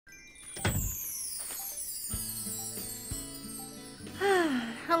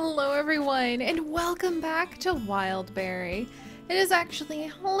Hello everyone, and welcome back to Wildberry. It is actually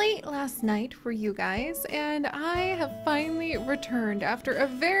late last night for you guys, and I have finally returned after a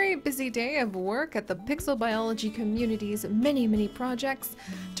very busy day of work at the Pixel Biology community's many projects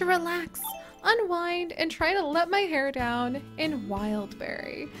to relax, unwind, and try to let my hair down in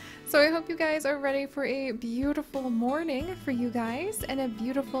Wildberry. So I hope you guys are ready for a beautiful morning for you guys and a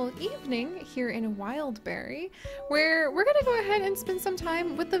beautiful evening here in Wildberry, where we're going to go ahead and spend some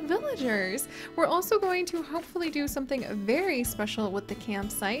time with the villagers. We're also going to hopefully do something very special with the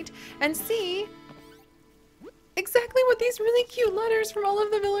campsite and see exactly what these really cute letters from all of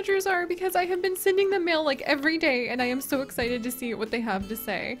the villagers are, because I have been sending them mail like every day and I am so excited to see what they have to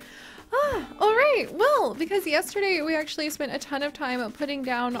say. Alright, well, because yesterday we actually spent a ton of time putting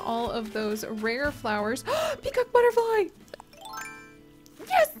down all of those rare flowers. Peacock butterfly!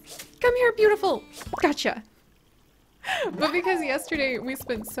 Yes! Come here, beautiful! Gotcha! But because yesterday we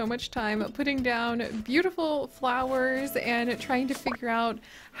spent so much time putting down beautiful flowers and trying to figure out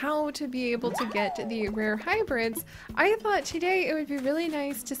how to be able to get the rare hybrids, I thought today it would be really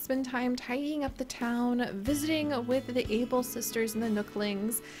nice to spend time tidying up the town, visiting with the Able sisters and the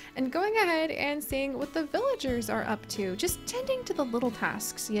Nooklings, and going ahead and seeing what the villagers are up to, just tending to the little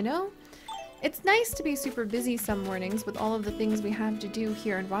tasks, you know? It's nice to be super busy some mornings with all of the things we have to do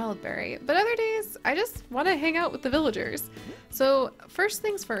here in Wildberry, but other days I just want to hang out with the villagers. So first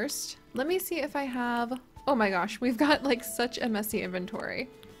things first, let me see if I have... Oh my gosh, we've got like such a messy inventory.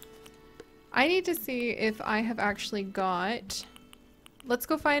 I need to see if I have actually got... Let's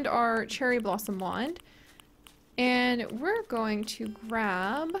go find our cherry blossom wand, and we're going to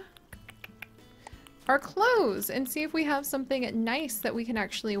grab our clothes and see if we have something nice that we can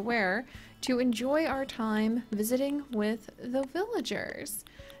actually wear to enjoy our time visiting with the villagers.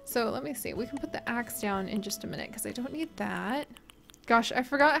 So let me see, we can put the axe down in just a minute because I don't need that. Gosh, I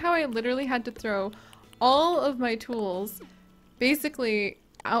forgot how I literally had to throw all of my tools basically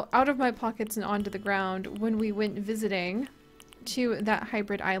out of my pockets and onto the ground when we went visiting to that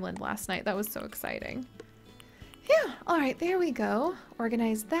hybrid island last night. That was so exciting. Yeah, alright, there we go.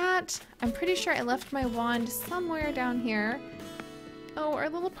 Organize that. I'm pretty sure I left my wand somewhere down here. Oh, our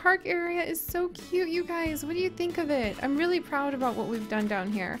little park area is so cute, you guys. What do you think of it? I'm really proud about what we've done down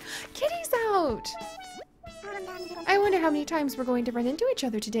here. Kitty's out! I wonder how many times we're going to run into each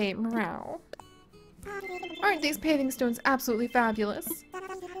other today. Meow. Aren't these paving stones absolutely fabulous?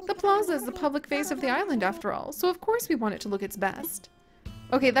 The plaza is the public face of the island after all, so of course we want it to look its best.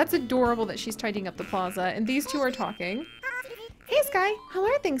 Okay, that's adorable that she's tidying up the plaza, and these two are talking. Hey Sky, how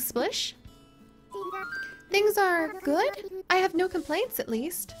are things, Splish? Things are good? I have no complaints, at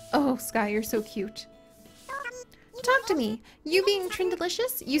least. Oh, Sky, you're so cute. Talk to me. You being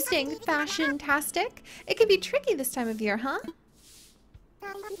Trindelicious? You staying fashion-tastic? It can be tricky this time of year, huh?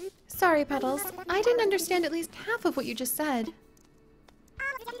 Sorry, Petals. I didn't understand at least half of what you just said.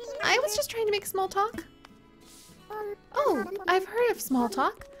 I was just trying to make small talk. Oh, I've heard of small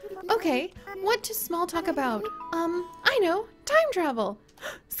talk. Okay, what to small talk about? I know. Time travel.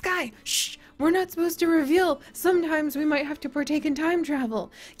 Sky, shh! We're not supposed to reveal. Sometimes we might have to partake in time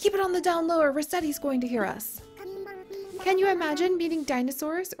travel. Keep it on the down low or Rossetti's going to hear us. Can you imagine meeting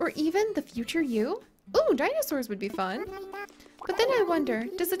dinosaurs or even the future you? Ooh, dinosaurs would be fun. But then I wonder,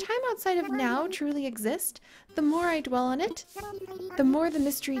 does the time outside of now truly exist? The more I dwell on it, the more the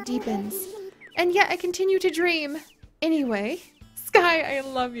mystery deepens. And yet I continue to dream. Anyway... Sky, I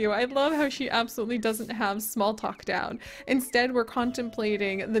love you. I love how she absolutely doesn't have small talk down. Instead, we're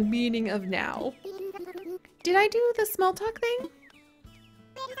contemplating the meaning of now. Did I do the small talk thing?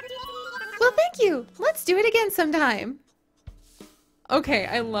 Well, thank you. Let's do it again sometime. Okay,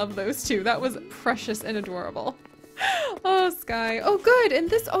 I love those two. That was precious and adorable. Oh, Sky. Oh, good. And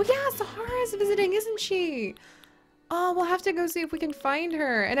this... Oh, yeah, Sahara's visiting, isn't she? Oh, we'll have to go see if we can find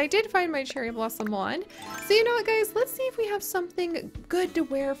her. And I did find my cherry blossom wand. So you know what, guys? Let's see if we have something good to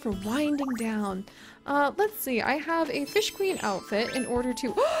wear for winding down. Let's see. I have a fish queen outfit in order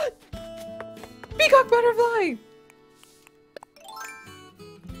to... Peacock butterfly!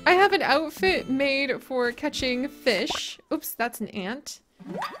 I have an outfit made for catching fish. Oops, that's an ant.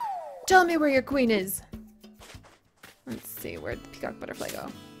 Tell me where your queen is. Let's see. Where'd the peacock butterfly go?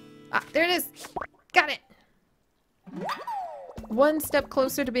 Ah, there it is. Got it. One step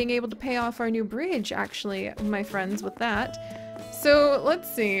closer to being able to pay off our new bridge, actually, my friends, with that. So,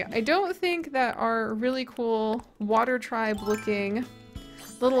 let's see. I don't think that our really cool water tribe looking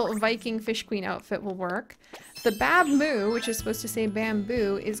little Viking fish queen outfit will work. The Bab Moo, which is supposed to say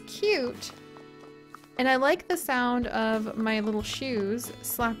bamboo, is cute. And I like the sound of my little shoes,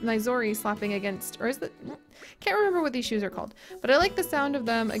 my Zori slapping against, or is it? Can't remember what these shoes are called, but I like the sound of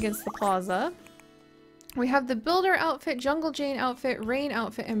them against the plaza. We have the Builder outfit, Jungle Jane outfit, Rain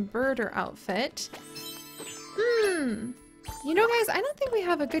outfit, and Birder outfit. You know, guys, I don't think we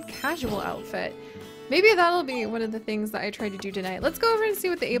have a good casual outfit. Maybe that'll be one of the things that I try to do tonight. Let's go over and see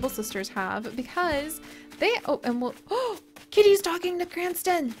what the Able sisters have, because they... Oh, and we'll... Oh! Kitty's talking to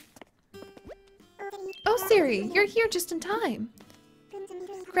Cranston! Oh, Siri, you're here just in time.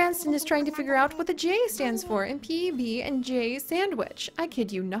 Cranston is trying to figure out what the J stands for in PB and J sandwich. I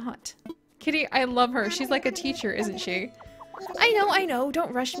kid you not. Kitty, I love her. She's like a teacher, isn't she? I know.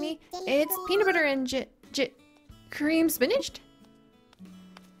 Don't rush me. It's peanut butter and cream spinach?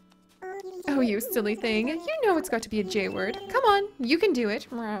 Oh, you silly thing. You know it's got to be a J word. Come on, you can do it.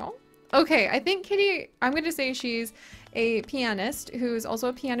 Okay, I think Kitty, I'm going to say she's a pianist who's also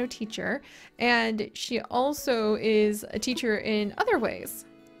a piano teacher, and she also is a teacher in other ways.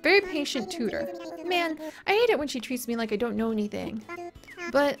 Very patient tutor. Man, I hate it when she treats me like I don't know anything.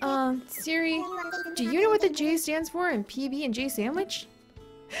 But, Siri, do you know what the J stands for in PB and J sandwich?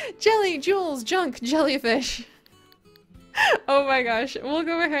 Jelly, jewels, junk, jellyfish. Oh my gosh, we'll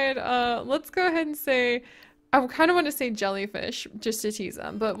go ahead, let's go ahead and say, I kind of want to say jellyfish, just to tease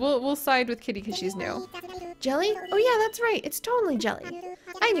them, but we'll side with Kitty because she's new. Jelly? Oh yeah, that's right, it's totally jelly.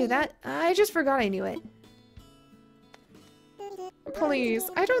 I knew that, I just forgot I knew it. Please,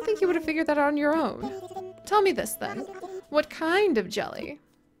 I don't think you would have figured that out on your own. Tell me this then, what kind of jelly?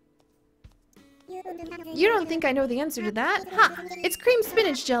 You don't think I know the answer to that? Ha! It's cream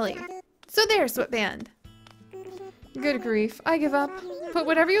spinach jelly. So there, Sweatband. Good grief, I give up. Put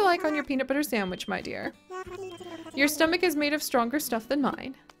whatever you like on your peanut butter sandwich, my dear. Your stomach is made of stronger stuff than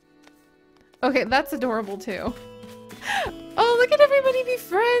mine. Okay, that's adorable too. Oh, look at everybody be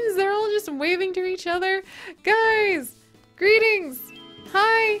friends! They're all just waving to each other. Guys! Greetings!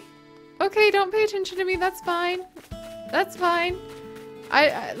 Hi! Okay, don't pay attention to me, that's fine. That's fine.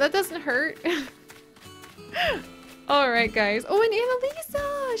 That doesn't hurt. Alright, guys. Oh, and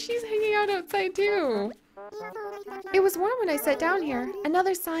Annalisa! She's hanging out outside too. It was warm when I sat down here.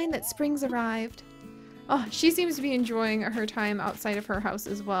 Another sign that spring's arrived. Oh, she seems to be enjoying her time outside of her house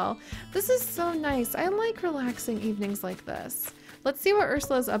as well. This is so nice. I like relaxing evenings like this. Let's see what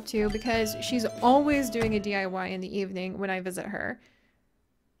Ursula's up to, because she's always doing a DIY in the evening when I visit her.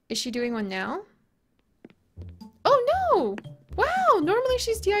 Is she doing one now? Oh no! Wow, normally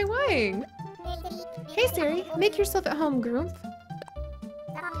she's DIYing. Hey Siri, make yourself at home, Groomp.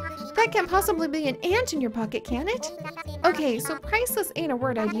 That can't possibly be an ant in your pocket, can it? Okay, so priceless ain't a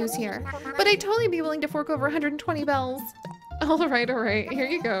word I'd use here, but I'd totally be willing to fork over 120 bells. Alright, here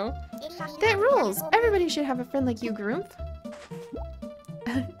you go. That rules. Everybody should have a friend like you, Groomp.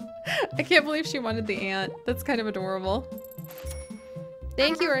 I can't believe she wanted the ant. That's kind of adorable.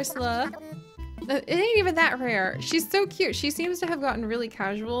 Thank you, Ursula. It ain't even that rare. She's so cute. She seems to have gotten really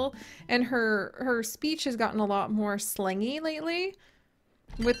casual, and her speech has gotten a lot more slangy lately.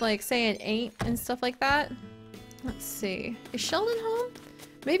 With like saying ain't and stuff like that. Let's see. Is Sheldon home?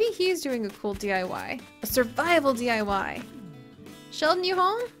 Maybe he's doing a cool DIY. A survival DIY. Sheldon, you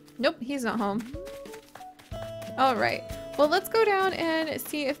home? Nope, he's not home. Alright. Well, let's go down and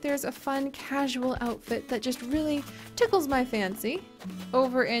see if there's a fun casual outfit that just really tickles my fancy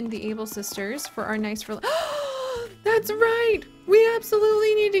over in the Able Sisters for our nice That's right! We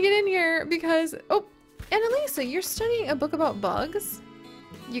absolutely need to get in here because... Oh, Annalisa, you're studying a book about bugs?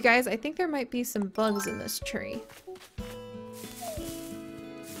 You guys, I think there might be some bugs in this tree.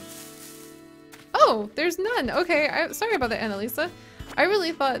 Oh, there's none. Okay, sorry about that, Annalisa. I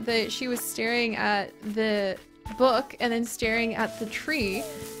really thought that she was staring at the book and then staring at the tree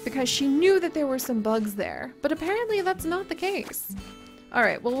because she knew that there were some bugs there. But apparently that's not the case.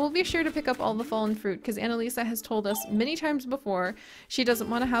 Alright, well, we'll be sure to pick up all the fallen fruit because Annalisa has told us many times before she doesn't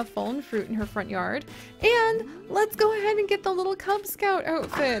want to have fallen fruit in her front yard. And let's go ahead and get the little Cub Scout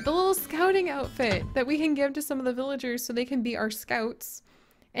outfit, the little scouting outfit that we can give to some of the villagers so they can be our scouts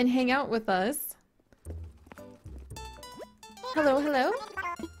and hang out with us. Hello, hello?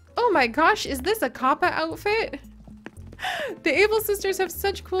 Oh my gosh, is this a Kappa outfit? The Able Sisters have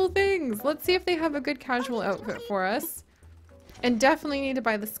such cool things. Let's see if they have a good casual outfit for us. And definitely need to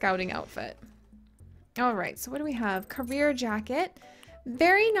buy the scouting outfit. Alright, so what do we have? Career jacket.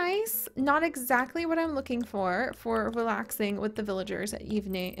 Very nice. Not exactly what I'm looking for relaxing with the villagers at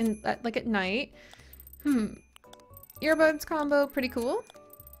evening and like at night. Earbuds combo, pretty cool.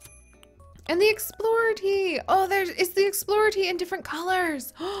 And the Explorer tee. Oh, it's the Explorer tee in different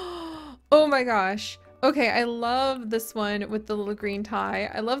colors. Oh my gosh. Okay, I love this one with the little green tie.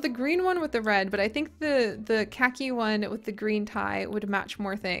 I love the green one with the red, but I think the khaki one with the green tie would match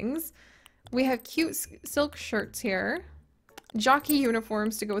more things. We have cute silk shirts here. Jockey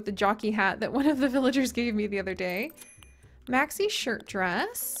uniforms to go with the jockey hat that one of the villagers gave me the other day. Maxi shirt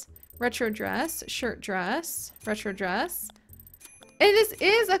dress. Retro dress. Shirt dress. Retro dress. And this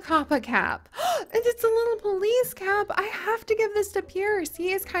is a Kappa cap. And it's a little police cap. I have to give this to Pierce.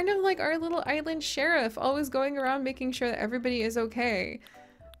 He is kind of like our little island sheriff, always going around making sure that everybody is okay.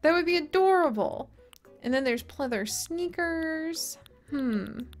 That would be adorable. And then there's pleather sneakers.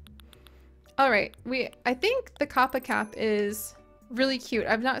 All right, I think the Kappa cap is really cute.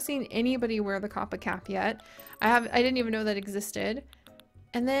 I've not seen anybody wear the Kappa cap yet. I didn't even know that existed.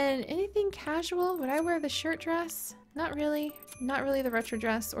 And then anything casual? Would I wear the shirt dress? Not really. Not really the retro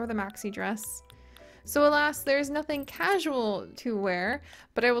dress or the maxi dress. So alas, there's nothing casual to wear,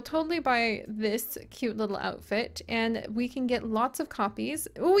 but I will totally buy this cute little outfit, and we can get lots of copies.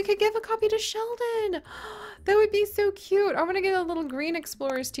 Oh, we could give a copy to Sheldon! That would be so cute! I want to get a little green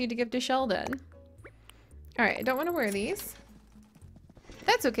explorer's tee to give to Sheldon. Alright, I don't want to wear these.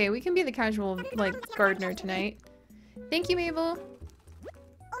 That's okay, we can be the casual, like, gardener tonight. Thank you, Mabel!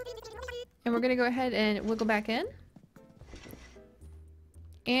 And we're gonna go ahead and wiggle back in.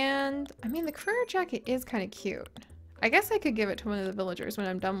 And, I mean, the career jacket is kind of cute. I guess I could give it to one of the villagers when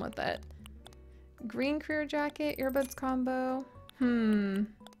I'm done with it. Green career jacket, earbuds combo. I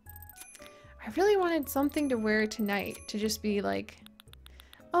really wanted something to wear tonight to just be like,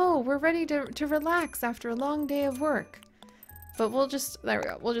 oh, we're ready to relax after a long day of work. But we'll just, there we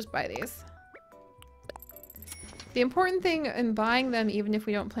go, we'll just buy these. The important thing in buying them, even if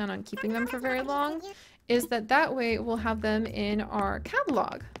we don't plan on keeping them for very long, is that way we'll have them in our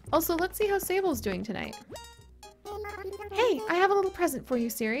catalog. Also, let's see how Sable's doing tonight. Hey, I have a little present for you,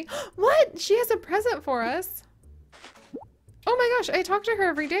 Siri. What? She has a present for us? Oh my gosh, I talk to her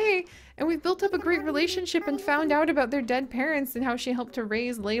every day, and we've built up a great relationship and found out about their dead parents and how she helped to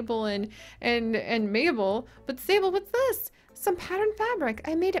raise Label and Mabel. But Sable, what's this? Some patterned fabric.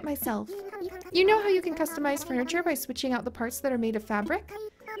 I made it myself. You know how you can customize furniture by switching out the parts that are made of fabric?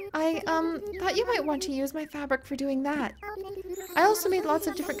 I thought you might want to use my fabric for doing that. I also made lots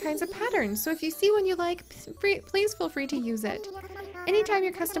of different kinds of patterns, so if you see one you like, please feel free to use it. Anytime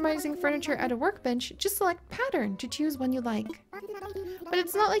you're customizing furniture at a workbench, just select pattern to choose one you like. But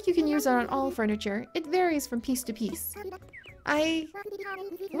it's not like you can use it on all furniture. It varies from piece to piece. I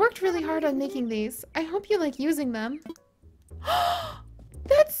worked really hard on making these. I hope you like using them.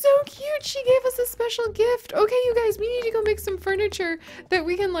 That's so cute! She gave us a special gift! Okay, you guys, we need to go make some furniture that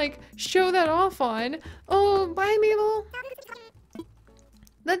we can, like, show that off on. Oh, bye, Mabel!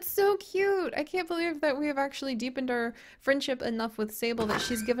 That's so cute! I can't believe that we have actually deepened our friendship enough with Sable that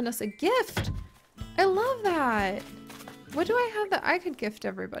she's given us a gift! I love that! What do I have that I could gift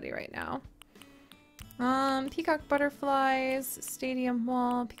everybody right now? Peacock butterflies, stadium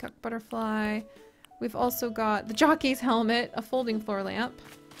wall, peacock butterfly. We've also got the jockey's helmet, a folding floor lamp.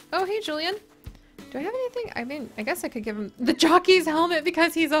 Oh, hey, Julian. Do I have anything? I mean, I guess I could give him the jockey's helmet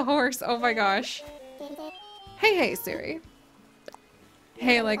because he's a horse. Oh my gosh. Hey, Siri.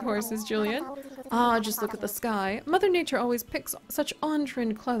 Hey, like horses, Julian. Ah, just look at the sky. Mother Nature always picks such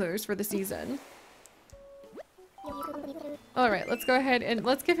on-trend colors for the season. Alright, let's go ahead and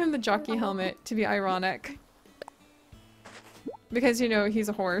let's give him the jockey helmet to be ironic. Because, you know, he's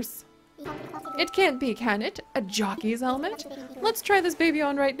a horse. It can't be, can it? A jockey's helmet? Let's try this baby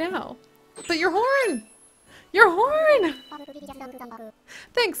on right now. But your horn! Your horn!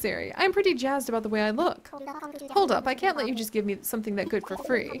 Thanks, Siri. I'm pretty jazzed about the way I look. Hold up, I can't let you just give me something that good for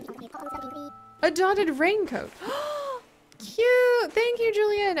free. A dotted raincoat. Cute! Thank you,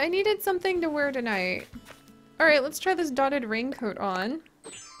 Julian. I needed something to wear tonight. Alright, let's try this dotted raincoat on.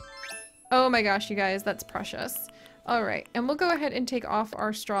 Oh my gosh, you guys, that's precious. Alright, and we'll go ahead and take off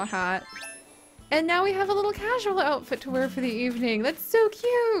our straw hat. And now we have a little casual outfit to wear for the evening. That's so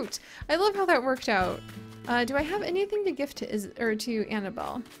cute! I love how that worked out. Do I have anything to gift to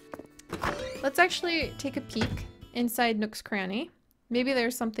Annabelle? Let's actually take a peek inside Nook's Cranny. Maybe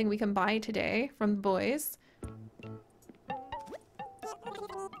there's something we can buy today from the boys.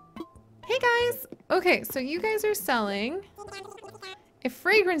 Hey guys! Okay, so you guys are selling a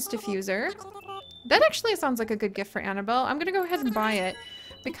fragrance diffuser. That actually sounds like a good gift for Annabelle. I'm gonna go ahead and buy it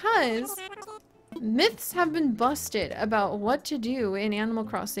because myths have been busted about what to do in Animal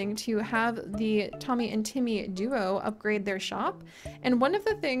Crossing to have the Tommy and Timmy duo upgrade their shop. And one of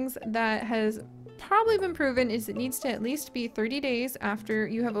the things that has probably been proven is it needs to at least be 30 days after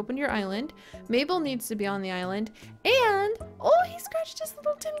you have opened your island. Mabel needs to be on the island. And, oh, he scratched his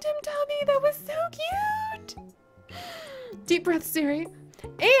little Tim Tim tummy. That was so cute. Deep breath, Siri.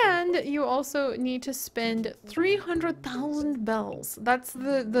 And you also need to spend 300,000 bells. That's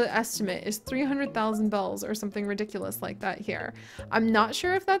the estimate, is 300,000 bells or something ridiculous like that here. I'm not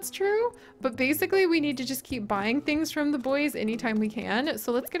sure if that's true, but basically we need to just keep buying things from the boys anytime we can.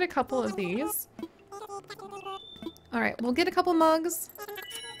 So let's get a couple of these. All right, we'll get a couple mugs.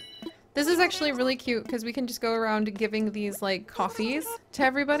 This is actually really cute because we can just go around giving these like coffees to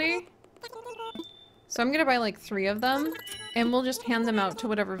everybody. So I'm gonna buy like 3 of them, and we'll just hand them out to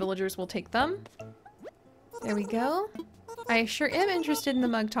whatever villagers will take them. There we go. I sure am interested in the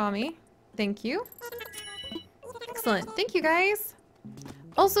mug, Tommy. Thank you. Excellent. Thank you, guys.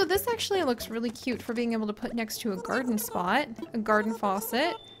 Also, this actually looks really cute for being able to put next to a garden spot, a garden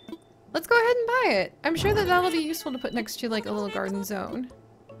faucet. Let's go ahead and buy it. I'm sure that that'll be useful to put next to like a little garden zone.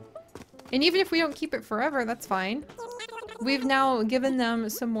 And even if we don't keep it forever, that's fine. We've now given them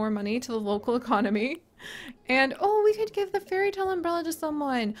some more money to the local economy. And, oh, we could give the fairy tale umbrella to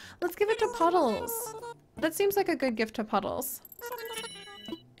someone. Let's give it to Puddles. That seems like a good gift to Puddles.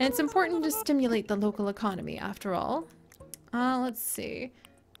 And it's important to stimulate the local economy, after all. Let's see.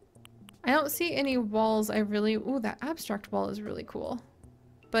 I don't see any walls I really... Ooh, that abstract wall is really cool.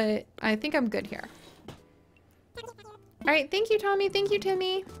 But I think I'm good here. Alright, thank you, Tommy. Thank you,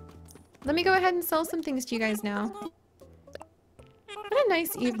 Timmy. Let me go ahead and sell some things to you guys now. What a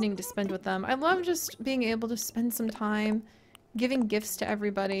nice evening to spend with them. I love just being able to spend some time giving gifts to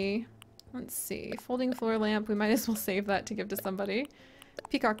everybody. Let's see. Folding floor lamp. We might as well save that to give to somebody.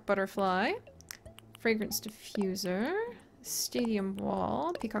 Peacock butterfly. Fragrance diffuser. Stadium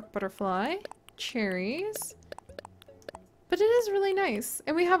wall. Peacock butterfly. Cherries. But it is really nice.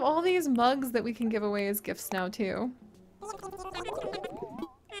 And we have all these mugs that we can give away as gifts now too.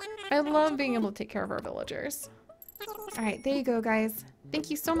 I love being able to take care of our villagers. Alright, there you go, guys. Thank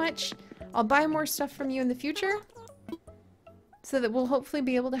you so much. I'll buy more stuff from you in the future so that we'll hopefully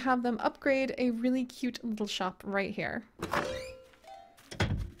be able to have them upgrade a really cute little shop right here.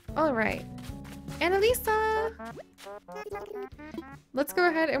 Alright. Annalisa! Let's go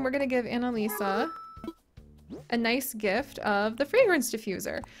ahead and we're going to give Annalisa a nice gift of the fragrance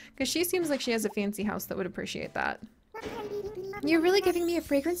diffuser because she seems like she has a fancy house that would appreciate that. You're really giving me a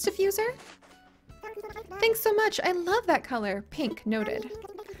fragrance diffuser? Thanks so much. I love that color. Pink, noted.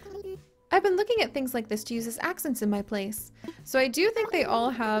 I've been looking at things like this to use as accents in my place. So I do think they all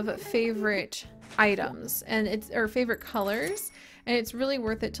have favorite items and or favorite colors, and it's really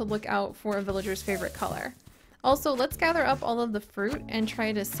worth it to look out for a villager's favorite color. Also, let's gather up all of the fruit and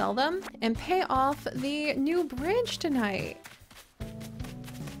try to sell them and pay off the new bridge tonight.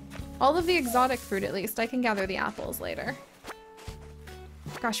 All of the exotic fruit, at least. I can gather the apples later.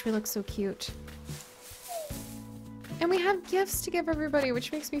 Gosh, we look so cute. And we have gifts to give everybody,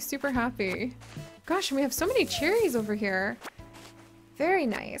 which makes me super happy. Gosh, and we have so many cherries over here. Very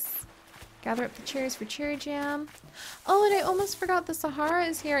nice. Gather up the cherries for cherry jam. Oh, and I almost forgot the Sahara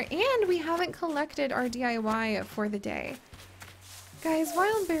is here, and we haven't collected our DIY for the day. Guys,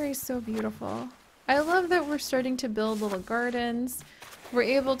 Wildberry is so beautiful. I love that we're starting to build little gardens. We're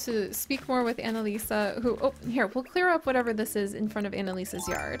able to speak more with Annalisa, who... Oh, here, we'll clear up whatever this is in front of Annalisa's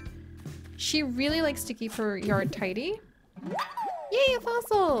yard. She really likes to keep her yard tidy. Yay, a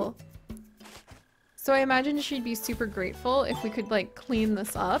fossil! So I imagine she'd be super grateful if we could, like, clean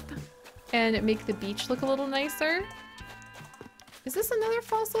this up and make the beach look a little nicer. Is this another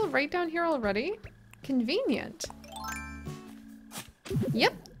fossil right down here already? Convenient.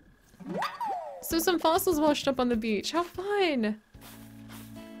 Yep. So some fossils washed up on the beach. How fun!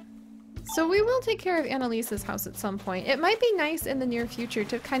 So we will take care of Annalisa's house at some point. It might be nice in the near future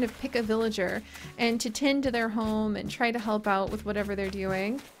to kind of pick a villager and to tend to their home and try to help out with whatever they're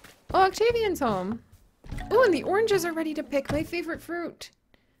doing. Oh, Octavian's home. Oh, and the oranges are ready to pick, my favorite fruit.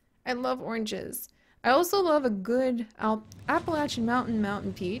 I love oranges. I also love a good Appalachian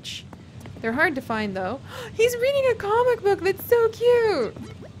Mountain peach. They're hard to find though. He's reading a comic book, that's so cute.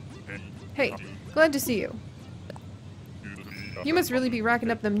 Hey, glad to see you. You must really be racking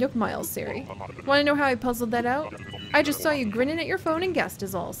up them Nook miles, Sari. Want to know how I puzzled that out? I just saw you grinning at your phone and guessed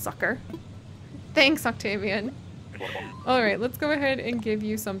is all, sucker. Thanks, Octavian. Alright, let's go ahead and give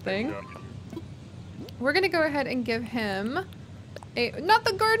you something. We're gonna go ahead and give him a... Not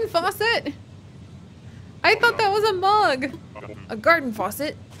the garden faucet! I thought that was a mug! A garden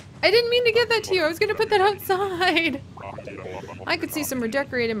faucet? I didn't mean to give that to you, I was gonna put that outside! I could see some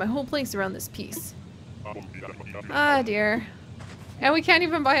redecorating my whole place around this piece. Ah, dear. And we can't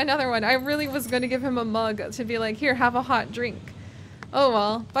even buy another one. I really was going to give him a mug to be like, here, have a hot drink. Oh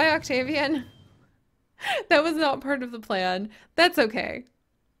well. Bye, Octavian. That was not part of the plan. That's okay.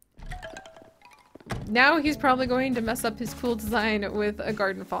 Now he's probably going to mess up his cool design with a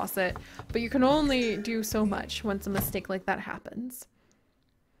garden faucet, but you can only do so much once a mistake like that happens.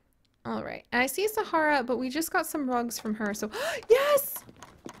 Alright, and I see Sahara, but we just got some rugs from her, so yes!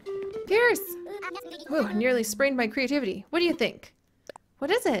 Pierce! Whoa, I nearly sprained my creativity. What do you think?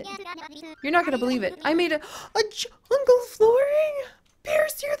 What is it? You're not gonna believe it. I made a jungle flooring!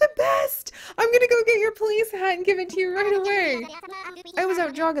 Pierce, you're the best! I'm gonna go get your police hat and give it to you right away. I was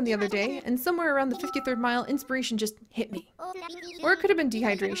out jogging the other day, and somewhere around the 53rd mile, inspiration just hit me. Or it could have been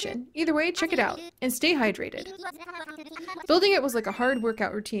dehydration. Either way, check it out, and stay hydrated. Building it was like a hard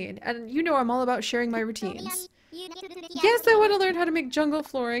workout routine, and you know I'm all about sharing my routines. Yes, I want to learn how to make jungle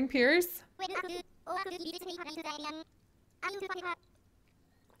flooring, Pierce.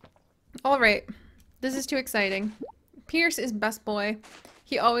 Alright, this is too exciting. Pierce is best boy.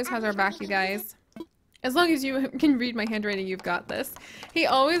 He always has our back, you guys. As long as you can read my handwriting, you've got this. He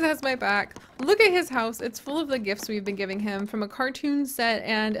always has my back. Look at his house. It's full of the gifts we've been giving him, from a cartoon set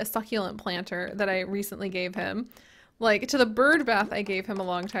and a succulent planter that I recently gave him. Like, to the bird bath I gave him a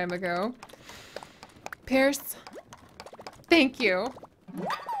long time ago. Pierce, thank you.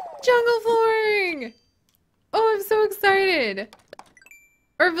 Jungle flooring! Oh, I'm so excited.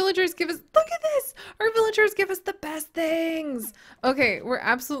 Our villagers give us, look at this! Our villagers give us the best things! Okay, we're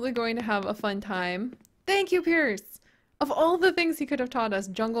absolutely going to have a fun time. Thank you, Pierce! Of all the things he could have taught us,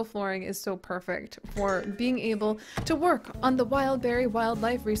 jungle flooring is so perfect for being able to work on the Wildberry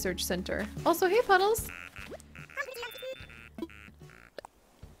Wildlife Research Center. Also, hey Puddles!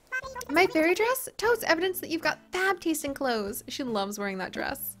 My fairy dress? Totes evidence that you've got fab tasting clothes. She loves wearing that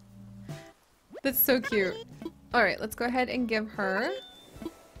dress. That's so cute. Alright, let's go ahead and give her...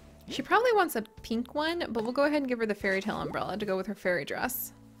 She probably wants a pink one, but we'll go ahead and give her the fairy tale umbrella to go with her fairy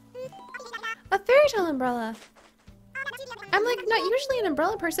dress. A fairy tale umbrella! I'm like not usually an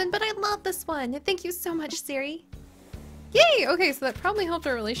umbrella person, but I love this one. Thank you so much, Siri. Yay! Okay, so that probably helped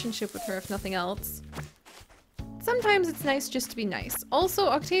our relationship with her, if nothing else. Sometimes it's nice just to be nice. Also,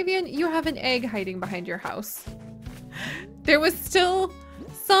 Octavian, you have an egg hiding behind your house. There was still,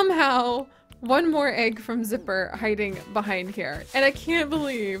 somehow, one more egg from Zipper hiding behind here. And I can't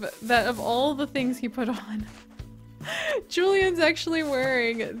believe that of all the things he put on, Julian's actually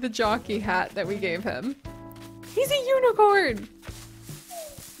wearing the jockey hat that we gave him. He's a unicorn!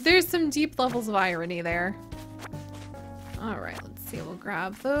 There's some deep levels of irony there. Alright, let's see. We'll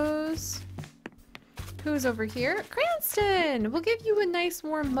grab those. Who's over here? Cranston! We'll give you a nice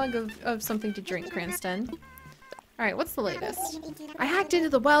warm mug of something to drink, Cranston. Alright, what's the latest? I hacked into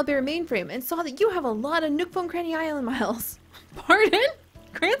the Wildberry mainframe and saw that you have a lot of Nook Cranny Island miles. Pardon?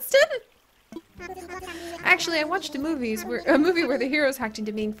 Cranston? Actually, I watched a movie where the heroes hacked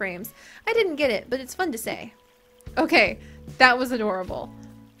into mainframes. I didn't get it, but it's fun to say. Okay, that was adorable.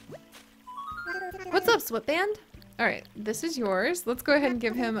 What's up, Sweatband? Alright, this is yours. Let's go ahead and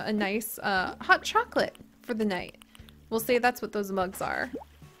give him a nice hot chocolate for the night. We'll say that's what those mugs are.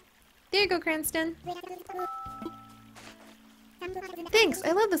 There you go, Cranston. Thanks,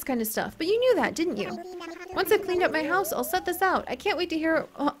 I love this kind of stuff, but you knew that, didn't you? Once I've cleaned up my house, I'll set this out. I can't wait to hear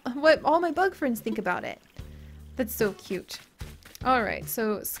what all my bug friends think about it. That's so cute. Alright,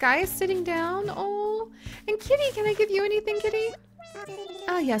 so Sky is sitting down. Oh, and Kitty, can I give you anything, Kitty?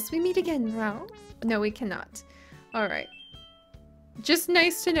 Ah, yes, we meet again, Rao. No, we cannot. Alright. Just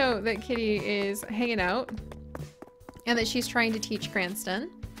nice to know that Kitty is hanging out and that she's trying to teach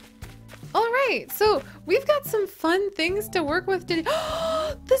Cranston. Alright, so we've got some fun things to work with today.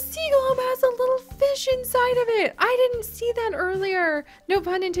 The sea globe has a little fish inside of it. I didn't see that earlier. No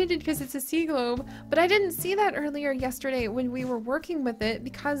pun intended because it's a sea globe, but I didn't see that earlier yesterday when we were working with it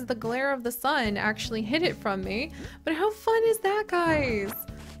because the glare of the sun actually hid it from me. But how fun is that, guys?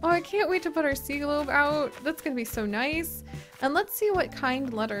 Oh, I can't wait to put our sea globe out. That's gonna be so nice. And let's see what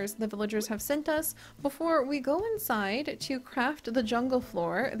kind letters the villagers have sent us before we go inside to craft the jungle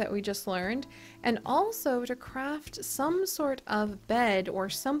floor that we just learned, and also to craft some sort of bed or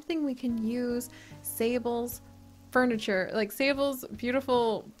something we can use Sable's furniture, like Sable's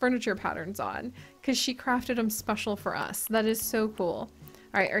beautiful furniture patterns on, because she crafted them special for us. That is so cool.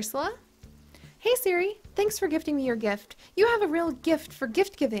 All right, Ursula? Hey Siri, thanks for gifting me your gift. You have a real gift for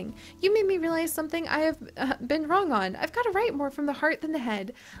gift giving. You made me realize something I have been wrong on. I've got to write more from the heart than the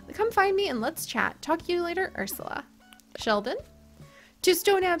head. Come find me and let's chat. Talk to you later, Ursula. Sheldon? To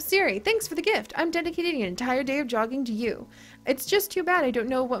Stonab Siri, thanks for the gift. I'm dedicating an entire day of jogging to you. It's just too bad I don't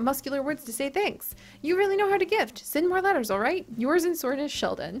know what muscular words to say thanks. You really know how to gift. Send more letters, alright? Yours in soreness,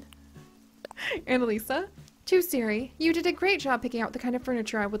 Sheldon. Annalisa? To Siri, you did a great job picking out the kind of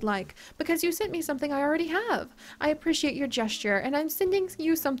furniture I would like, because you sent me something I already have. I appreciate your gesture, and I'm sending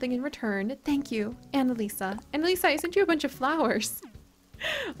you something in return. Thank you, Annalisa. Annalisa, I sent you a bunch of flowers.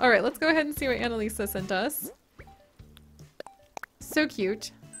 Alright, let's go ahead and see what Annalisa sent us. So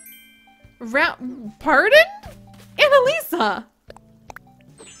cute. Pardon? Annalisa!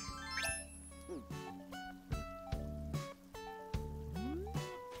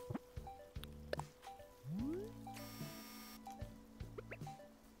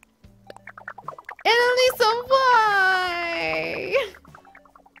 Annalisa, why?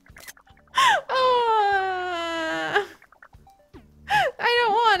 I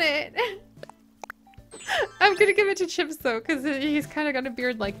don't want it. I'm gonna give it to Chips though, because he's kind of got a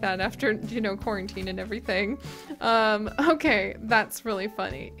beard like that after, you know, quarantine and everything. Okay, that's really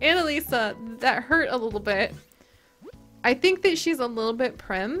funny. Annalisa, that hurt a little bit. I think that she's a little bit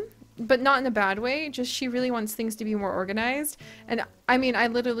prim, but not in a bad way, just she really wants things to be more organized. And I mean, I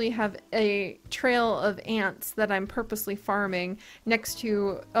literally have a trail of ants that I'm purposely farming next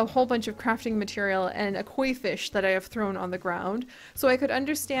to a whole bunch of crafting material and a koi fish that I have thrown on the ground. So I could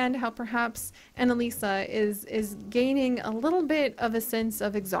understand how perhaps Annalisa is gaining a little bit of a sense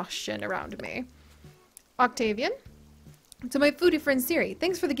of exhaustion around me. Octavian? To my foodie friend Siri,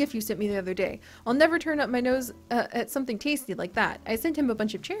 thanks for the gift you sent me the other day. I'll never turn up my nose at something tasty like that. I sent him a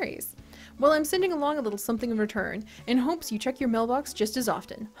bunch of cherries. Well, I'm sending along a little something in return, in hopes you check your mailbox just as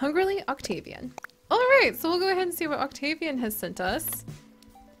often. Hungrily, Octavian. Alright, so we'll go ahead and see what Octavian has sent us.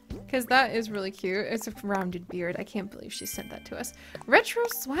 Because that is really cute. It's a rounded beard. I can't believe she sent that to us. Retro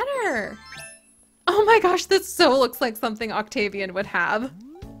sweater! Oh my gosh, this so looks like something Octavian would have.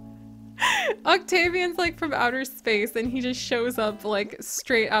 Octavian's like from outer space and he just shows up like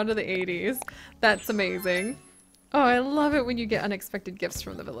straight out of the 80s. That's amazing. Oh, I love it when you get unexpected gifts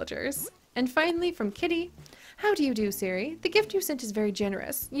from the villagers. And finally from Kitty. How do you do, Siri? The gift you sent is very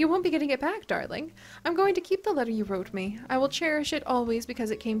generous. You won't be getting it back, darling. I'm going to keep the letter you wrote me. I will cherish it always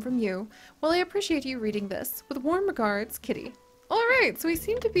because it came from you. Well, I appreciate you reading this. With warm regards, Kitty. Alright, so we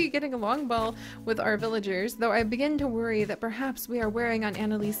seem to be getting along well with our villagers, though I begin to worry that perhaps we are wearing on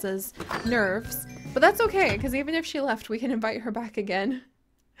Annalisa's nerves. But that's okay, because even if she left, we can invite her back again.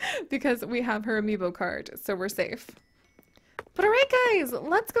 Because we have her amiibo card, so we're safe. But alright guys,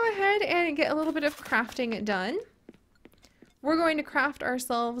 let's go ahead and get a little bit of crafting done. We're going to craft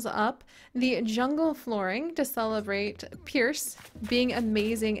ourselves up the jungle flooring to celebrate Pierce being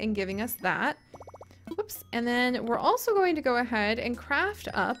amazing and giving us that. Whoops. And then we're also going to go ahead and craft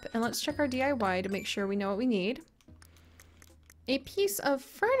up, and let's check our DIY to make sure we know what we need. A piece of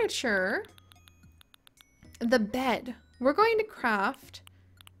furniture. The bed. We're going to craft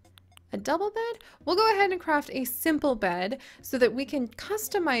a double bed. We'll go ahead and craft a simple bed so that we can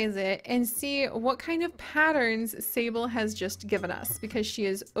customize it and see what kind of patterns Sable has just given us, because she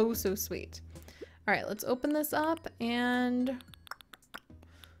is oh so sweet. All right, let's open this up and...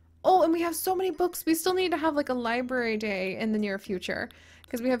 Oh, and we have so many books. We still need to have like a library day in the near future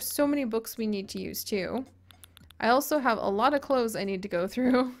because we have so many books we need to use too. I also have a lot of clothes I need to go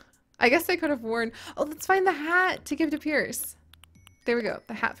through. I guess I could have worn... Oh, let's find the hat to give to Pierce. There we go.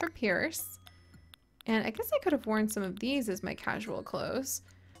 The hat for Pierce. And I guess I could have worn some of these as my casual clothes.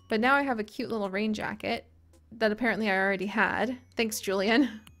 But now I have a cute little rain jacket that apparently I already had. Thanks,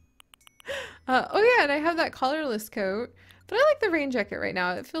 Julian. Oh yeah, and I have that collarless coat. But I like the rain jacket right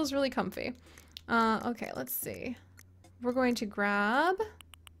now. It feels really comfy. Okay, let's see. We're going to grab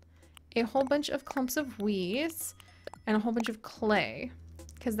a whole bunch of clumps of weeds and a whole bunch of clay,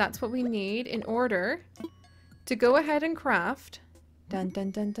 because that's what we need in order to go ahead and craft. Dun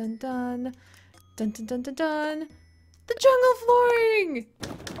dun dun dun dun. Dun dun dun dun dun. The jungle flooring!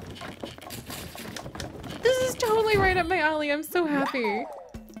 This is totally right up my alley. I'm so happy.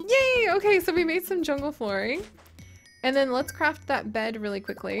 Yay! Okay, so we made some jungle flooring. And then let's craft that bed really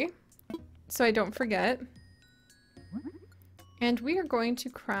quickly so I don't forget. And we are going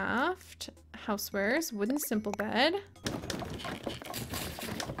to craft housewares, wooden simple bed.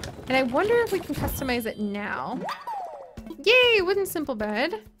 And I wonder if we can customize it now. Yay, wooden simple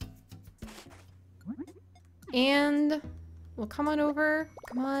bed. And we'll come on over,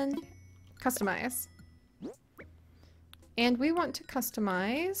 come on, customize. And we want to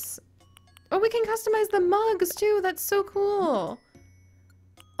customize... Oh, we can customize the mugs too. That's so cool.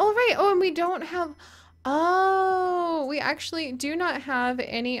 Oh, right. Oh, and we don't have... Oh, we actually do not have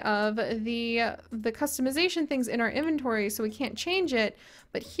any of the customization things in our inventory, so we can't change it.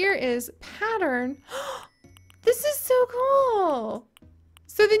 But here is pattern. This is so cool.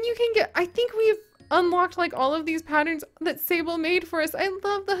 So then you can get... I think we've unlocked like all of these patterns that Sable made for us. I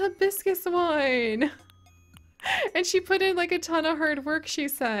love the hibiscus one. And she put in like a ton of hard work, she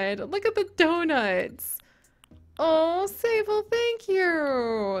said. Look at the donuts. Oh, Sable, thank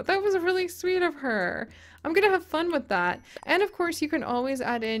you. That was really sweet of her. I'm gonna have fun with that. And of course, you can always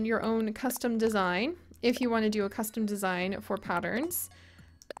add in your own custom design if you want to do a custom design for patterns,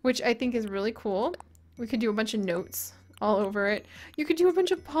 which I think is really cool. We could do a bunch of notes all over it. You could do a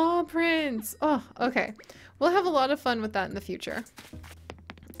bunch of paw prints. Oh, okay. We'll have a lot of fun with that in the future.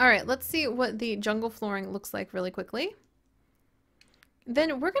 All right, let's see what the jungle flooring looks like really quickly.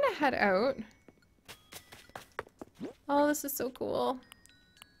 Then we're gonna head out. Oh, this is so cool.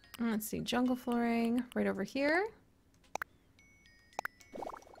 Let's see, jungle flooring right over here.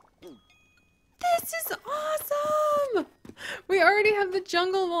 This is awesome! We already have the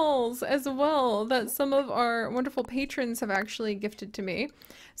jungle walls as well that some of our wonderful patrons have actually gifted to me.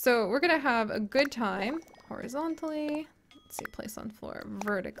 So we're gonna have a good time horizontally. Let's see, place on floor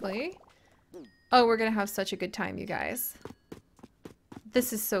vertically. Oh, we're gonna have such a good time, you guys.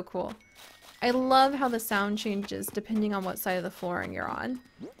 This is so cool. I love how the sound changes depending on what side of the flooring you're on.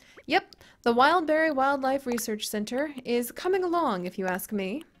 Yep, the Wildberry Wildlife Research Center is coming along, if you ask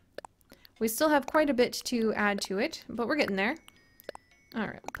me. We still have quite a bit to add to it, but we're getting there.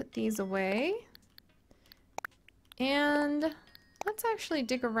 Alright, put these away. And let's actually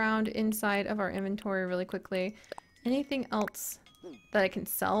dig around inside of our inventory really quickly. Anything else that I can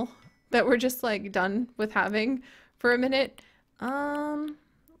sell that we're just like done with having for a minute?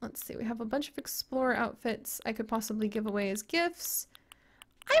 Let's see, we have a bunch of explorer outfits I could possibly give away as gifts.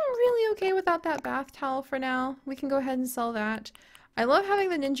 I'm really okay without that bath towel for now. We can go ahead and sell that. I love having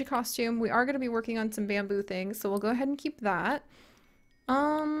the ninja costume. We are going to be working on some bamboo things, so we'll go ahead and keep that.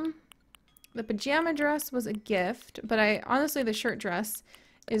 The pajama dress was a gift, but honestly, the shirt dress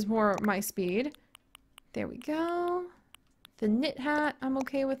is more my speed. There we go. The knit hat I'm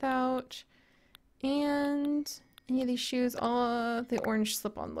okay without. And any of these shoes, all the orange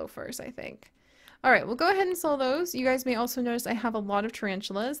slip-on loafers, I think. All right, we'll go ahead and sell those. You guys may also notice I have a lot of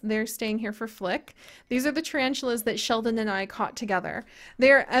tarantulas. They're staying here for Flick. These are the tarantulas that Sheldon and I caught together.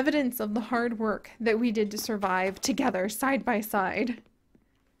 They are evidence of the hard work that we did to survive together, side by side.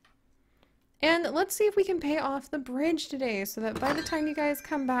 And let's see if we can pay off the bridge today so that by the time you guys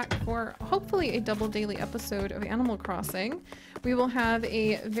come back for hopefully a double daily episode of Animal Crossing, we will have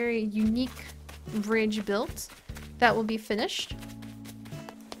a very unique bridge built that will be finished.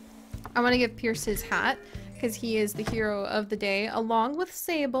 I want to give Pierce his hat because he is the hero of the day, along with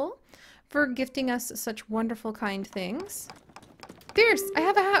Sable, for gifting us such wonderful, kind things. Pierce, I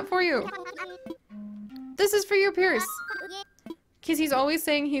have a hat for you. This is for you, Pierce. Because he's always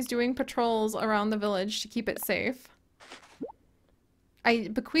saying he's doing patrols around the village to keep it safe. I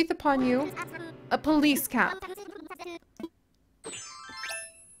bequeath upon you a police cap.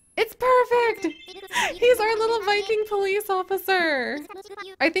 It's perfect! He's our little Viking police officer!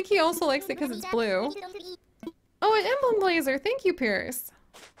 I think he also likes it because it's blue. Oh, an emblem blazer! Thank you, Pierce!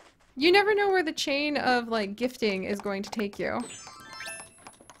 You never know where the chain of, like, gifting is going to take you.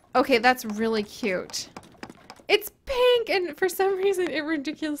 Okay, that's really cute. It's pink, and for some reason it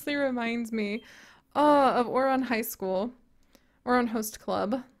ridiculously reminds me of Oron High School. Oron Host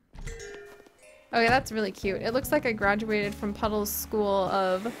Club. Okay, that's really cute. It looks like I graduated from Puddle's School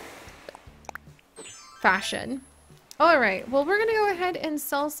of Fashion. Alright, well we're gonna go ahead and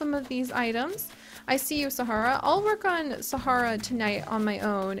sell some of these items. I see you, Sahara. I'll work on Sahara tonight on my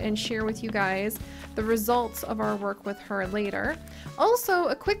own and share with you guys the results of our work with her later. Also,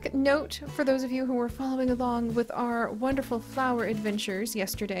 a quick note for those of you who were following along with our wonderful flower adventures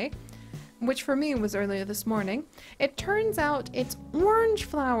yesterday, which for me was earlier this morning. It turns out it's orange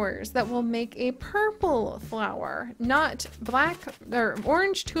flowers that will make a purple flower, not black, or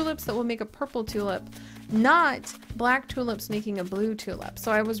orange tulips that will make a purple tulip, not black tulips making a blue tulip.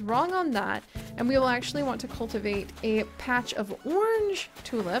 So I was wrong on that, and we will actually want to cultivate a patch of orange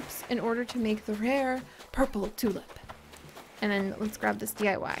tulips in order to make the rare purple tulip. And then let's grab this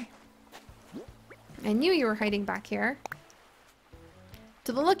DIY. I knew you were hiding back here.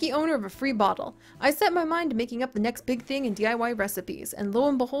 To the lucky owner of a free bottle, I set my mind to making up the next big thing in DIY recipes, and lo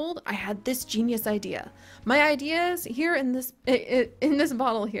and behold, I had this genius idea. My idea is here in this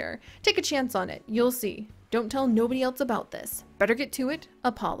bottle here. Take a chance on it. You'll see. Don't tell nobody else about this. Better get to it.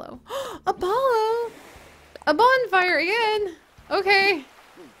 Apollo. Apollo! A bonfire again! Okay.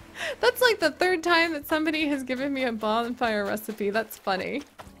 That's like the third time that somebody has given me a bonfire recipe. That's funny.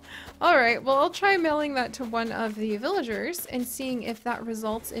 Alright, well I'll try mailing that to one of the villagers and seeing if that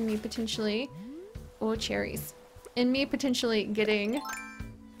results in me potentially... Oh, cherries. In me potentially getting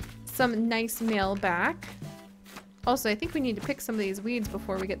some nice mail back. Also, I think we need to pick some of these weeds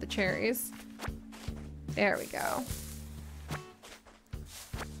before we get the cherries. There we go.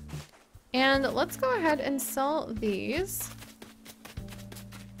 And let's go ahead and sell these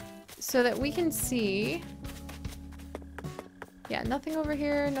so that we can see. Yeah, nothing over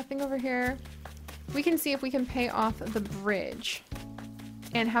here, nothing over here. We can see if we can pay off the bridge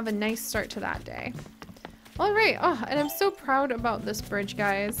and have a nice start to that day. All right. Oh, and I'm so proud about this bridge,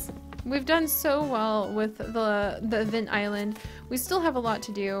 guys. We've done so well with the event island. We still have a lot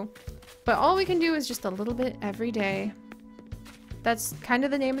to do, but all we can do is just a little bit every day. That's kind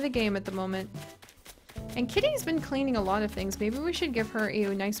of the name of the game at the moment. And Kitty's been cleaning a lot of things. Maybe we should give her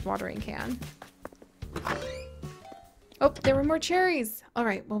a nice watering can. Oh, there were more cherries. All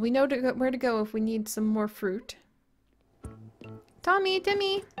right, well, we know where to go if we need some more fruit. Tommy,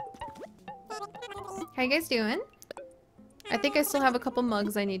 Timmy. How you guys doing? I think I still have a couple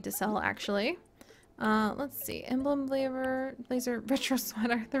mugs I need to sell, actually. Let's see. Emblem blazer, retro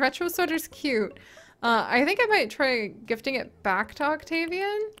sweater. The retro sweater's cute. I think I might try gifting it back to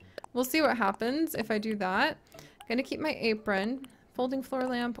Octavian. We'll see what happens if I do that. Gonna keep my apron. Folding floor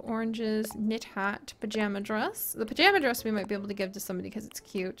lamp, oranges, knit hat, pajama dress. The pajama dress we might be able to give to somebody because it's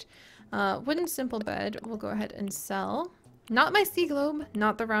cute. Wooden simple bed we'll go ahead and sell. Not my sea globe,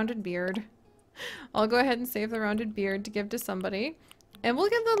 not the rounded beard. I'll go ahead and save the rounded beard to give to somebody. And we'll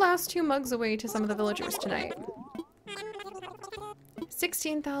give the last 2 mugs away to some of the villagers tonight.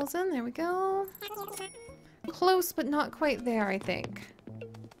 16,000, there we go. Close, but not quite there, I think.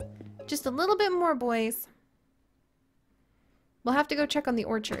 Just a little bit more, boys. We'll have to go check on the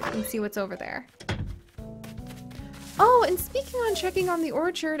orchard and see what's over there. Oh, and speaking on checking on the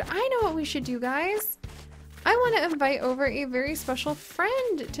orchard, I know what we should do, guys. I want to invite over a very special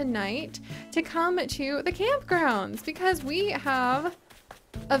friend tonight to come to the campgrounds because we have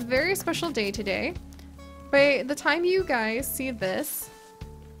a very special day today. By the time you guys see this,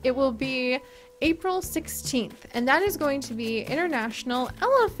 it will be April 16th, and that is going to be International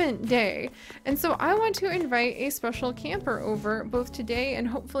Elephant Day. And so I want to invite a special camper over both today and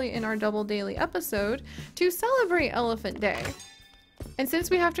hopefully in our double daily episode to celebrate Elephant Day. And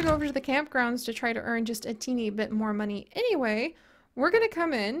since we have to go over to the campgrounds to try to earn just a teeny bit more money anyway, we're gonna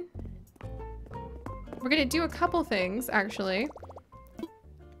come in. We're gonna do a couple things, actually.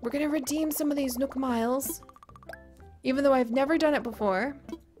 We're gonna redeem some of these Nook Miles, even though I've never done it before.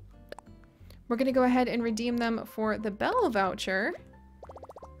 We're gonna go ahead and redeem them for the Bell voucher,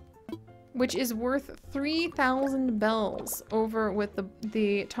 which is worth 3,000 bells over with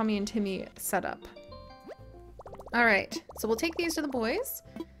the Tommy and Timmy setup. All right, so we'll take these to the boys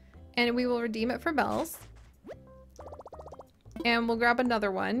and we will redeem it for bells. And we'll grab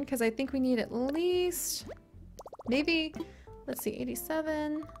another one because I think we need at least, maybe, let's see,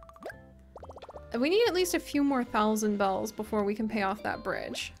 87. We need at least a few more 1,000 bells before we can pay off that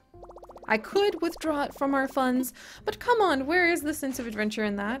bridge. I could withdraw it from our funds, but come on, where is the sense of adventure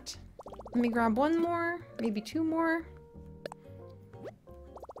in that? Let me grab one more, maybe 2 more.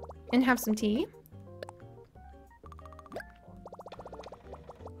 And have some tea.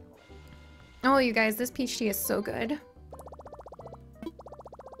 Oh, you guys, this peach tea is so good.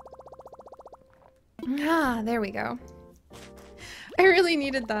 Ah, there we go. I really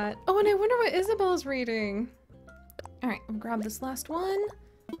needed that. Oh, and I wonder what Isabelle's reading. All right, I'll grab this last one.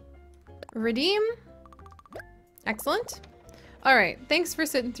 Redeem. Excellent. All right, thanks for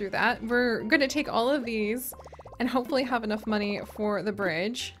sitting through that. We're gonna take all of these and hopefully have enough money for the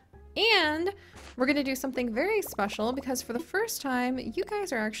bridge. And we're gonna do something very special because for the first time, you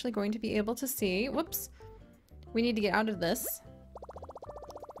guys are actually going to be able to see, whoops, we need to get out of this.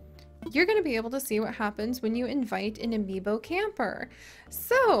 You're gonna be able to see what happens when you invite an amiibo camper.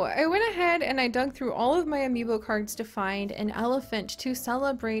 So I went ahead and I dug through all of my amiibo cards to find an elephant to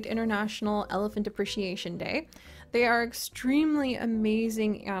celebrate International Elephant Appreciation Day. They are extremely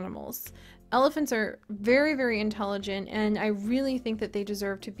amazing animals. Elephants are very, very intelligent, and I really think that they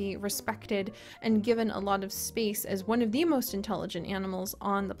deserve to be respected and given a lot of space as one of the most intelligent animals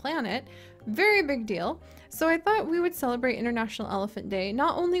on the planet. Very big deal. So I thought we would celebrate International Elephant Day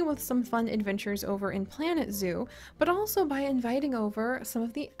not only with some fun adventures over in Planet Zoo, but also by inviting over some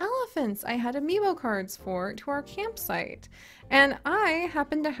of the elephants I had amiibo cards for to our campsite. And I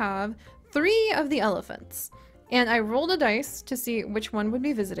happen to have 3 of the elephants. And I rolled a dice to see which one would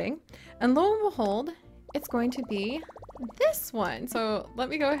be visiting. And lo and behold, it's going to be this one. So let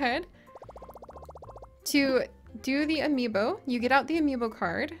me go ahead. To do the amiibo, you get out the amiibo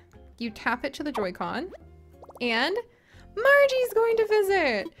card, you tap it to the Joy-Con, and Margie's going to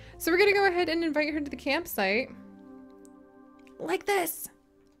visit. So we're gonna go ahead and invite her to the campsite. Like this.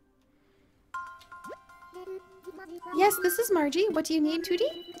 Yes, this is Margie. What do you need,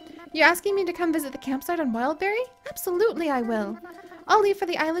 Tootie? You're asking me to come visit the campsite on Wildberry? Absolutely, I will. I'll leave for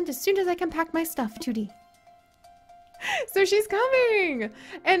the island as soon as I can pack my stuff, Tootie. So she's coming!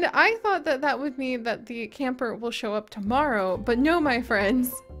 And I thought that that would mean that the camper will show up tomorrow, but no, my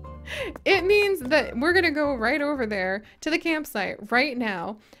friends. It means that we're gonna go right over there to the campsite right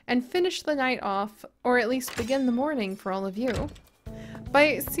now and finish the night off, or at least begin the morning for all of you,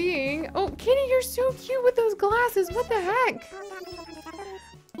 by seeing... Oh, Kitty, you're so cute with those glasses! What the heck?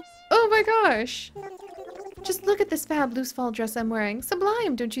 Oh my gosh! Just look at this fab loose fall dress I'm wearing.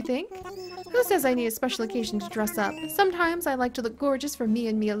 Sublime, don't you think? Who says I need a special occasion to dress up? Sometimes I like to look gorgeous for me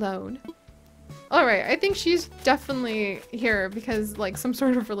and me alone. Alright, I think she's definitely here because, like, some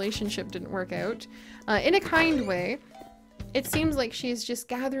sort of relationship didn't work out. In a kind way. It seems like she's just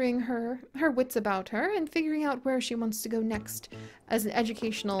gathering her wits about her and figuring out where she wants to go next as an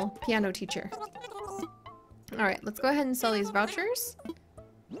educational piano teacher. Alright, let's go ahead and sell these vouchers.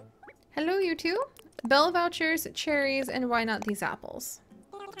 Hello, you two. Bell vouchers, cherries, and why not these apples?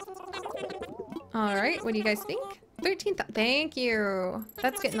 Alright, what do you guys think? 13th. Thank you.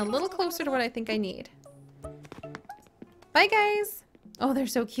 That's getting a little closer to what I think I need. Bye, guys. Oh, they're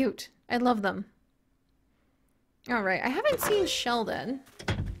so cute. I love them. Alright, I haven't seen Sheldon,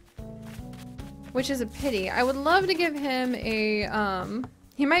 which is a pity. I would love to give him a,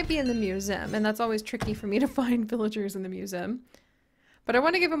 he might be in the museum, and that's always tricky for me to find villagers in the museum. But I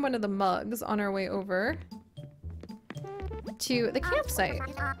want to give him one of the mugs on our way over to the campsite.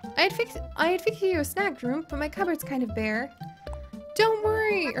 I had fixed you a snack room, but my cupboard's kind of bare. Don't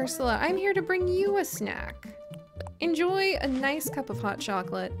worry, Ursula. I'm here to bring you a snack. Enjoy a nice cup of hot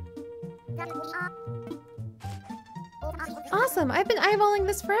chocolate. Awesome. I've been eyeballing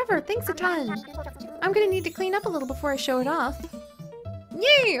this forever. Thanks a ton. I'm gonna need to clean up a little before I show it off.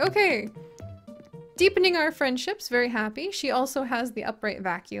 Yay! Okay. Deepening our friendships. Very happy. She also has the upright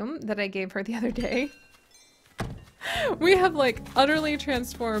vacuum that I gave her the other day. We have, like, utterly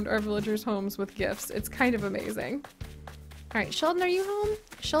transformed our villagers' homes with gifts. It's kind of amazing. Alright, Sheldon, are you home?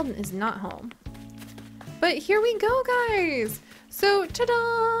 Sheldon is not home. But here we go, guys! So,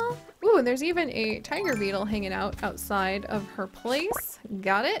 ta-da! Ooh, and there's even a tiger beetle hanging out outside of her place.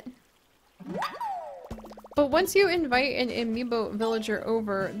 Got it? But once you invite an amiibo villager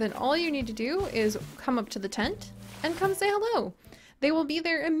over, then all you need to do is come up to the tent and come say hello. They will be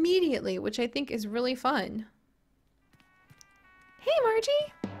there immediately, which I think is really fun. Hey,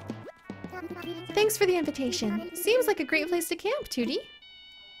 Margie! Thanks for the invitation. Seems like a great place to camp, Tootie.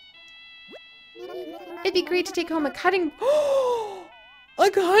 It'd be great to take home a cutting... A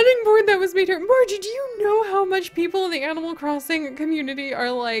cutting board that was made here. Margie, do you know how much people in the Animal Crossing community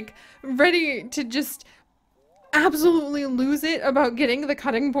are, like, ready to just absolutely lose it about getting the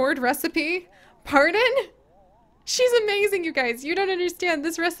cutting board recipe? Pardon? She's amazing, you guys. You don't understand.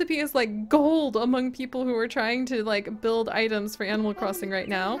 This recipe is like gold among people who are trying to, like, build items for Animal Crossing right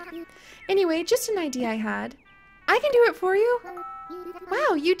now. Anyway, just an idea I had. I can do it for you.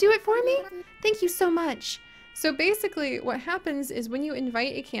 Wow, you do it for me? Thank you so much. So basically what happens is when you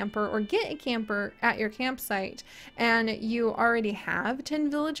invite a camper or get a camper at your campsite and you already have 10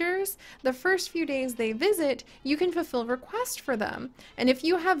 villagers, the first few days they visit, you can fulfill requests for them. And if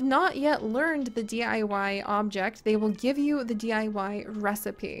you have not yet learned the DIY object, they will give you the DIY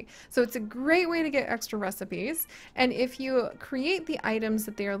recipe. So it's a great way to get extra recipes. And if you create the items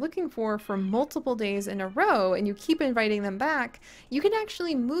that they are looking for multiple days in a row and you keep inviting them back, you can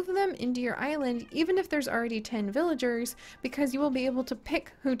actually move them into your island even if there's already 10 villagers, because you will be able to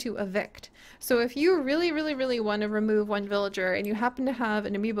pick who to evict. So if you really want to remove one villager and you happen to have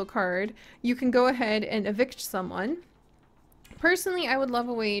an amiibo card, you can go ahead and evict someone. Personally, I would love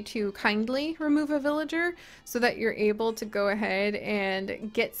a way to kindly remove a villager so that you're able to go ahead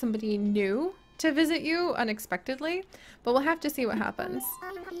and get somebody new to visit you unexpectedly, but we'll have to see what happens.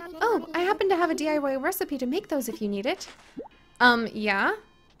 Oh, I happen to have a DIY recipe to make those if you need it. Yeah?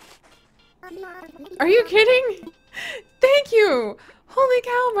 Are you kidding? Thank you! Holy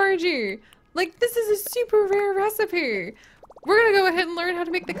cow, Margie! Like, this is a super rare recipe! We're gonna go ahead and learn how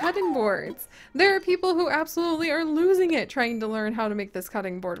to make the cutting boards. There are people who absolutely are losing it trying to learn how to make this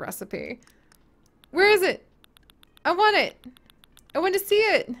cutting board recipe. Where is it? I want it! I want to see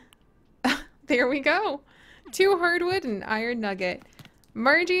it! There we go! 2 hardwood and an iron nugget.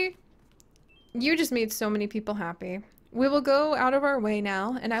 Margie, you just made so many people happy. We will go out of our way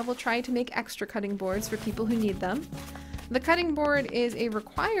now, and I will try to make extra cutting boards for people who need them. The cutting board is a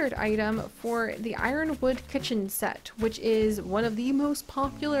required item for the Ironwood kitchen set, which is one of the most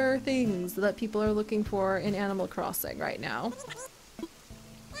popular things that people are looking for in Animal Crossing right now.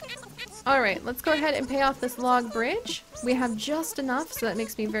 Alright, let's go ahead and pay off this log bridge. We have just enough, so that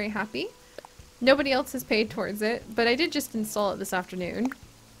makes me very happy. Nobody else has paid towards it, but I did just install it this afternoon.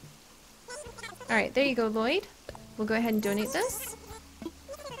 Alright, there you go, Lloyd. We'll go ahead and donate this.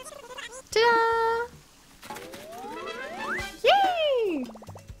 Ta-da! Yay!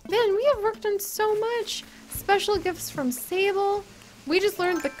 Man, we have worked on so much. Special gifts from Sable. We just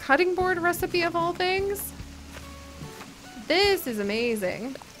learned the cutting board recipe of all things. This is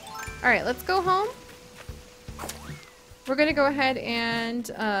amazing. Alright, let's go home. We're gonna go ahead and,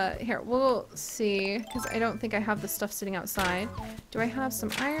 here, we'll see, because I don't think I have the stuff sitting outside. Do I have some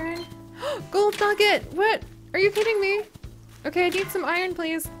iron? Gold nugget! What? Are you kidding me? Okay, I need some iron,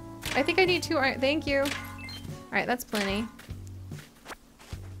 please. I think I need 2 iron. Thank you. Alright, that's plenty.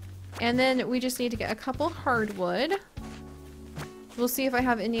 And then we just need to get a couple hardwood. We'll see if I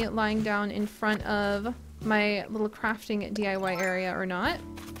have any lying down in front of my little crafting DIY area or not.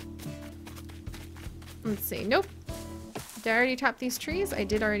 Let's see. Nope. Did I already tap these trees? I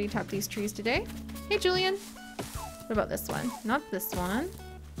did already tap these trees today. Hey, Julian. What about this one? Not this one.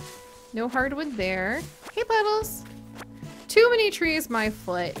 No hardwood there. Hey, Puddles. Too many trees, my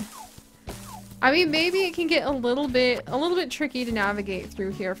foot. I mean, maybe it can get a little bit tricky to navigate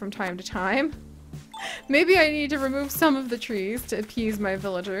through here from time to time. Maybe I need to remove some of the trees to appease my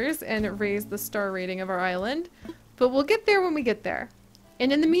villagers and raise the star rating of our island. But we'll get there when we get there.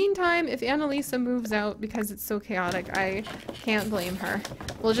 And in the meantime, if Annalisa moves out because it's so chaotic, I can't blame her.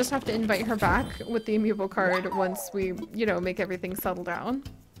 We'll just have to invite her back with the amiibo card once we, you know, make everything settle down.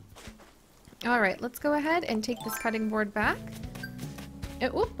 Alright, let's go ahead and take this cutting board back.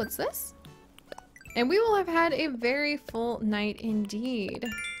 And, whoop, what's this? And we will have had a very full night indeed.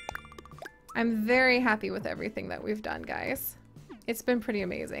 I'm very happy with everything that we've done, guys. It's been pretty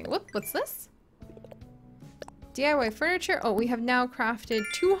amazing. Whoop, what's this? DIY furniture. Oh, we have now crafted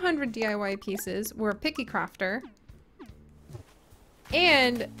 200 DIY pieces. We're a picky crafter.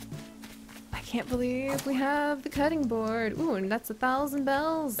 And I can't believe we have the cutting board. Ooh, and that's 1,000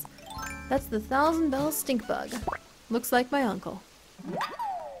 bells. That's the 1,000 bell stink bug. Looks like my uncle.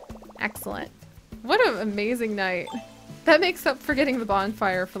 Excellent. What an amazing night. That makes up for getting the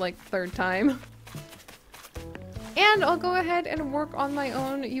bonfire for like the 3rd time. And I'll go ahead and work on my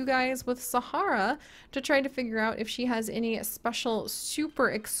own, you guys, with Sahara to try to figure out if she has any special,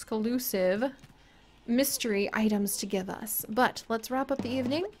 super exclusive mystery items to give us. But let's wrap up the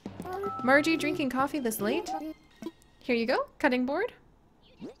evening. Margie drinking coffee this late. Here you go, cutting board.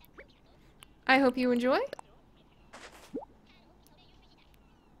 I hope you enjoy.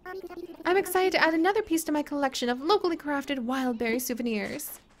 I'm excited to add another piece to my collection of locally crafted wild berry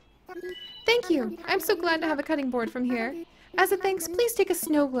souvenirs. Thank you. I'm so glad to have a cutting board from here. As a thanks, please take a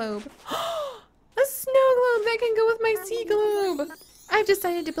snow globe. A snow globe that can go with my sea globe. I've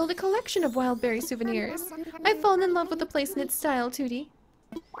decided to build a collection of wild berry souvenirs. I've fallen in love with the place and its style, Tootie.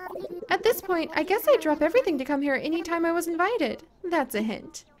 At this point, I guess I'd drop everything to come here anytime I was invited. That's a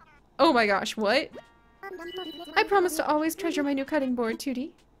hint. Oh my gosh, what? I promise to always treasure my new cutting board,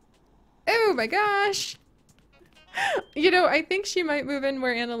 Tootie. Oh my gosh! You know, I think she might move in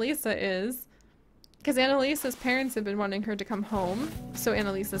where Annalisa is. Because Annalisa's parents have been wanting her to come home, so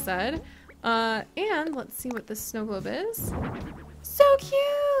Annalisa said. And let's see what this snow globe is. So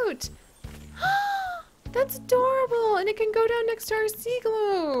cute! That's adorable! And it can go down next to our sea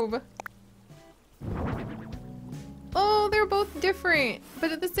globe! Oh, they're both different,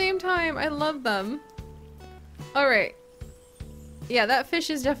 but at the same time, I love them. Alright. Yeah, that fish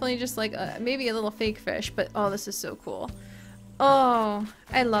is definitely just like maybe a little fake fish, but oh, this is so cool. Oh,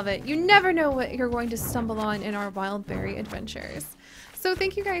 I love it. You never know what you're going to stumble on in our wild berry adventures. So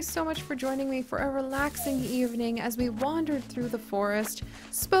thank you guys so much for joining me for a relaxing evening as we wandered through the forest,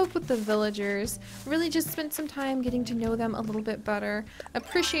 spoke with the villagers, really just spent some time getting to know them a little bit better,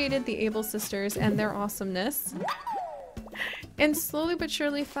 appreciated the Able sisters and their awesomeness, and slowly but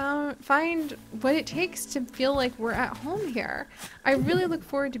surely find what it takes to feel like we're at home here. I really look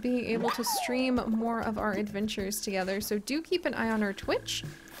forward to being able to stream more of our adventures together, so do keep an eye on our Twitch.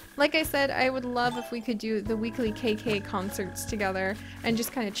 Like I said, I would love if we could do the weekly KK concerts together and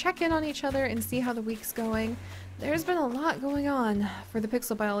just kind of check in on each other and see how the week's going. There's been a lot going on for the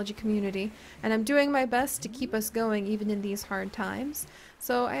pixel biology community, and I'm doing my best to keep us going even in these hard times.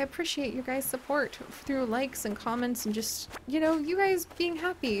 So I appreciate your guys' support through likes and comments and just, you know, you guys being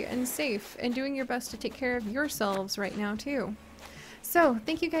happy and safe and doing your best to take care of yourselves right now too. So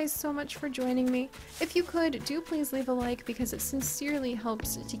thank you guys so much for joining me. If you could, do please leave a like because it sincerely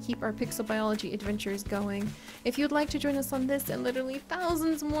helps to keep our pixel biology adventures going. If you'd like to join us on this and literally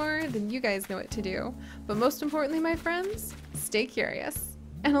thousands more, then you guys know what to do. But most importantly, my friends, stay curious.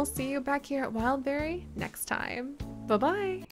 and I'll see you back here at Wildberry next time. Bye-bye!